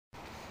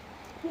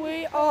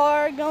We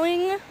are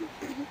going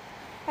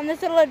on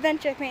this little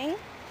adventure thing.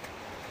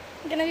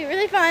 It's gonna be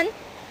really fun,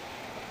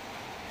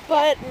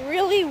 but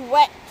really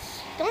wet.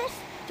 Don't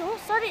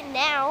start it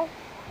now.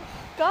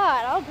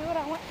 God, I'll do what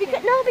I want to.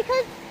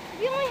 Because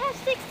we only have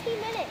 16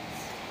 minutes.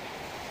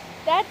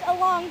 That's a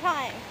long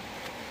time.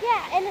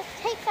 Yeah, and it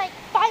takes like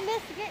 5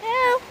 minutes to get.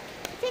 No.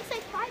 It takes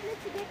like 5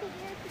 minutes to get from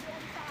here to the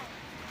other side.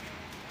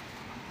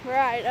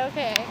 Right.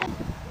 Okay.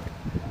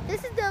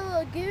 This is the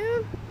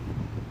lagoon.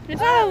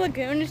 It's not a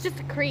lagoon. It's just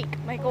a creek,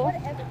 Michael.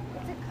 Whatever.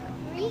 It's a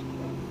creek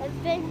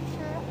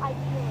adventure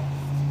idealist.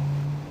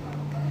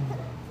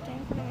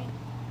 Stand for me.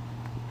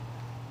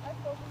 Let's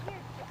go over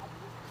here.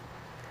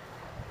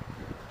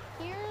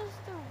 Here's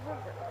the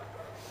river.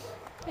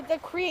 It's a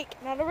creek,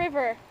 not a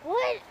river.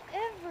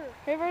 Whatever.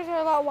 Rivers are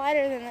a lot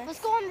wider than this.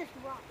 Let's go on this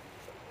rock.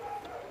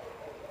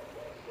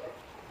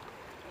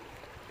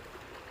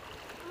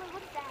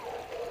 What's that?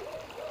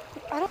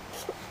 I don't.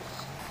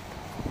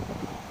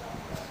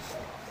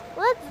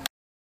 Let's.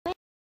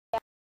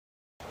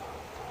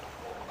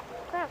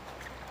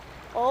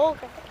 Oh,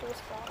 okay.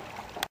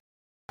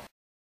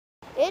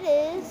 It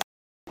is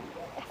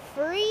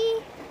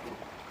free.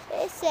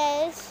 It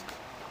says.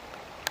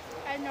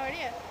 I have no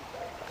idea.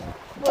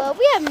 Well,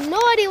 we have no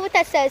idea what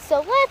that says,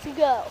 so let's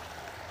go.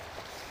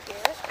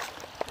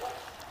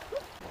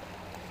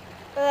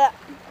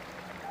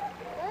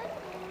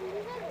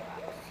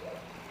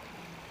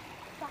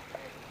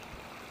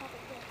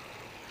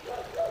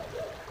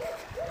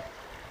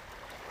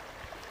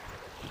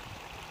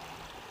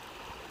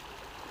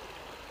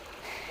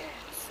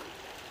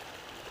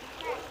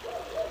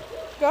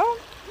 Go.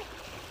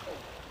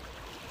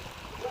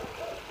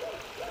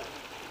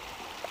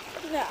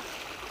 Yeah.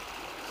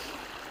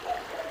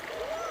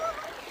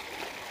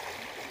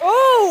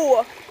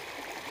 Oh!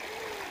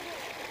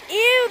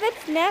 Ew,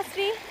 that's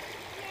nasty.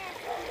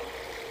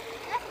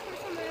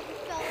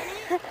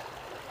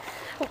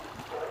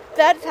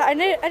 That's how, I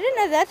didn't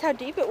know that's how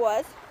deep it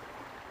was.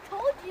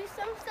 Told you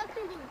some stuff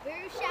can be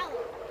very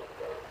shallow.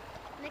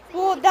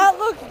 Well, that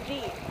looks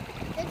deep.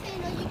 Next thing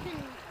you know,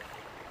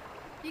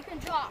 you can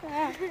drop.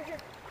 Yeah.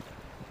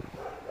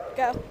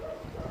 Go.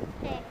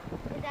 Okay,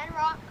 is that a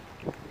rock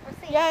or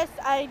sand? Yes,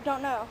 I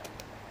don't know.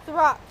 It's a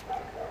rock.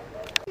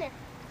 Yeah.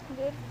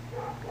 Good.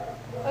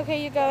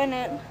 Okay, you go in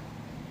it. You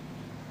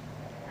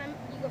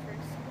go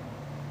first.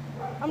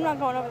 I'm not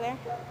going over there.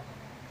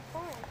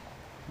 Fine.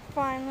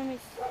 Fine, let me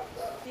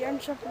see. I'm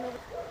jumping over.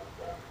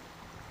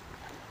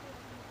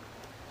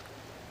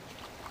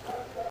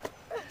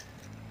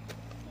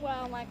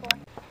 Wow, Michael.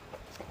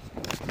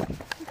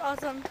 It's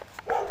awesome.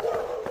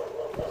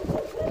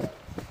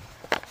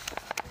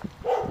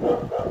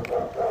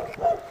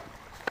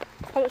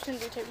 Probably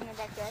shouldn't be taking the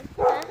backyard.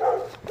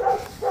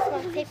 Come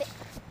on, tape it. Is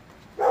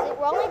it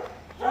rolling?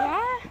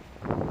 Yeah.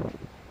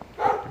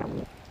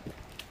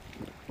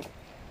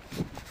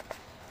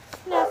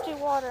 Nasty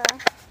water.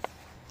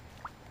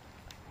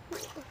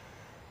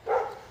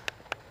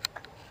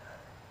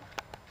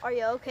 Are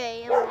you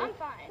okay? I'm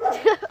fine.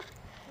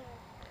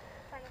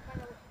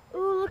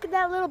 Ooh, look at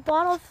that little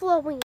bottle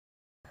flowing.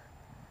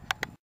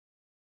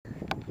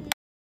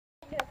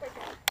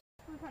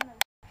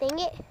 Dang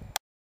it.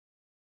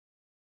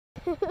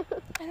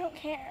 I don't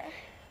care.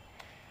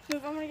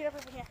 Move, I'm gonna get up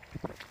over here.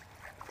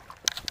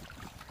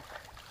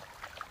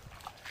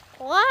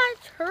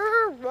 Watch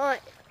her run.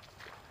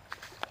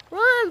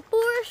 Run,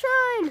 Forrest,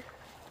 run.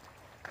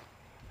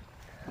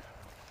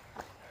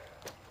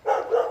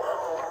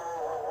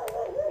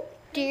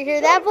 Do you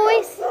hear that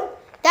voice?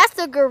 That's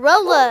the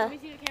gorilla. Let me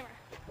see the camera.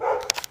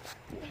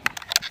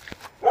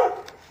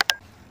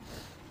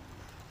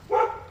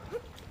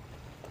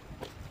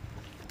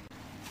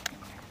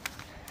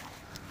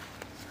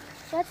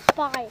 Let's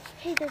buy.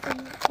 Hey, there's a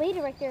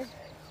lady right there.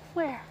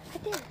 Where?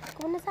 Right there.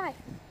 Go on the side.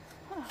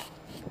 Oh,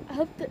 I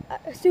hope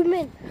zoom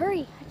in.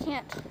 Hurry. I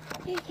can't.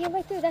 Hey, you came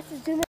right through. That's the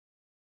zoom in.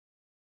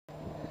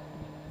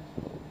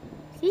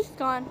 See? She's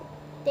gone.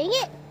 Dang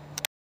it.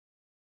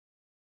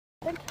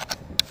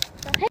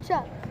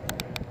 Headshot.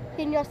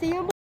 Can y'all see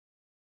him?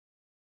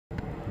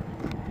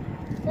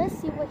 Let's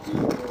see what he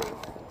doing.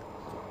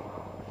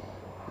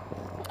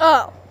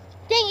 Oh,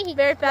 Dang it, he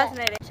very got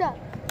fascinating. shot.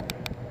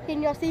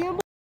 Can y'all see him?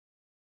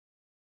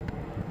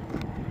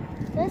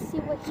 Let's see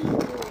what he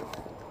doing.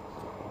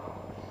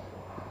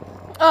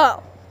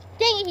 Oh,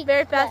 Dang it, he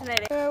very got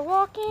fascinating. We're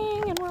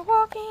walking and we're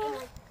walking.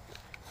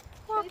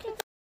 Walking.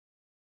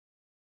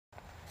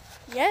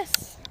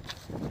 Yes.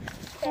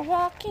 We're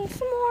walking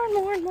some more and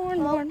more and more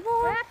and more and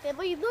more. Crap,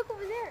 but you look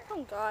over there.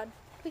 Oh God.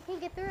 We can't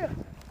get through.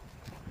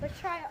 Let's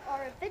try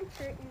our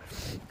adventure in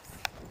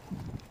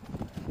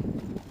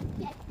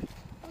yeah.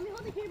 Let me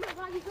hold the camera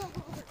while you go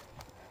over.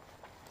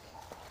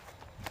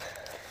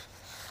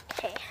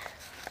 Okay.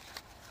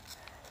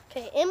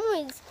 Okay,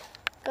 Emily's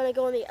gonna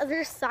go on the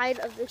other side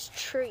of this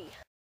tree.